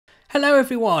Hello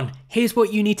everyone, here's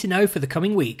what you need to know for the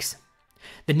coming weeks.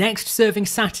 The next serving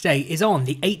Saturday is on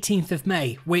the 18th of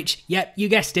May, which, yep, you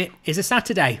guessed it, is a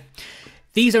Saturday.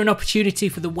 These are an opportunity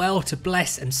for the Well to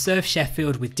bless and serve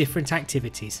Sheffield with different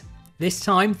activities. This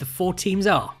time, the 4 teams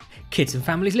are Kids and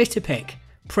Families Litter Pick,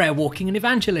 Prayer Walking and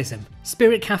Evangelism,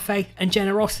 Spirit Cafe and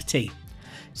Generosity.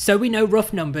 So we know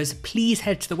rough numbers, please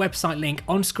head to the website link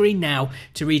on screen now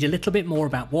to read a little bit more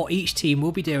about what each team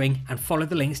will be doing and follow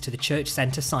the links to the Church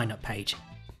Centre sign-up page.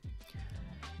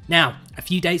 Now, a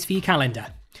few dates for your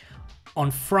calendar.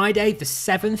 On Friday the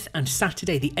 7th and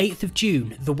Saturday the 8th of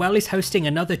June, the Well is hosting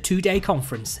another 2-day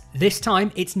conference. This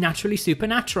time it's Naturally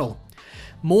Supernatural.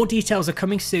 More details are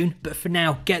coming soon, but for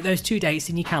now, get those 2 dates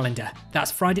in your calendar.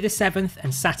 That's Friday the 7th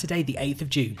and Saturday the 8th of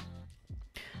June.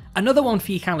 Another one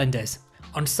for your calendars.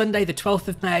 On Sunday the 12th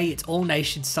of May, it's All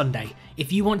Nations Sunday.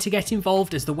 If you want to get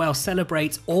involved as the Well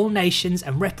celebrates all nations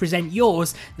and represent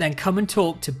yours, then come and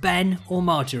talk to Ben or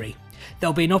Marjorie.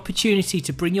 There'll be an opportunity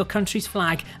to bring your country's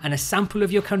flag and a sample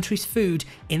of your country's food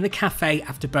in the cafe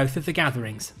after both of the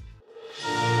gatherings.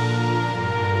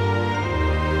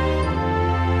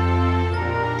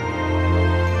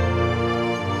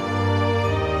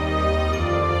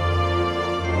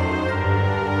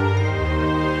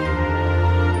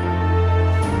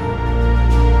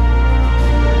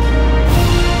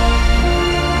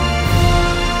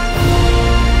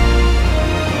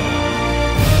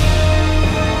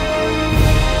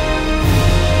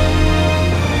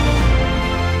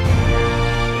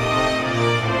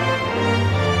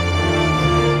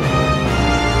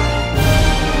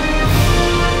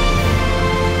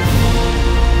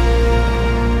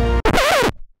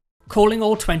 Calling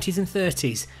all 20s and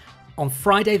 30s. On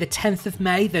Friday the 10th of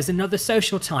May, there's another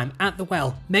social time at the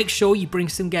Well. Make sure you bring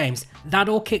some games. That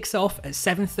all kicks off at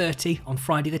 7:30 on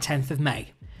Friday the 10th of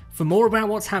May. For more about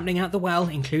what's happening at the Well,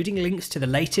 including links to the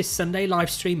latest Sunday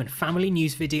livestream and family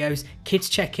news videos, kids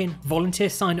check-in, volunteer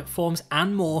sign-up forms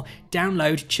and more,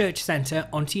 download Church Centre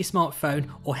onto your smartphone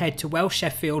or head to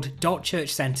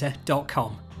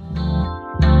wellsheffield.churchcentre.com.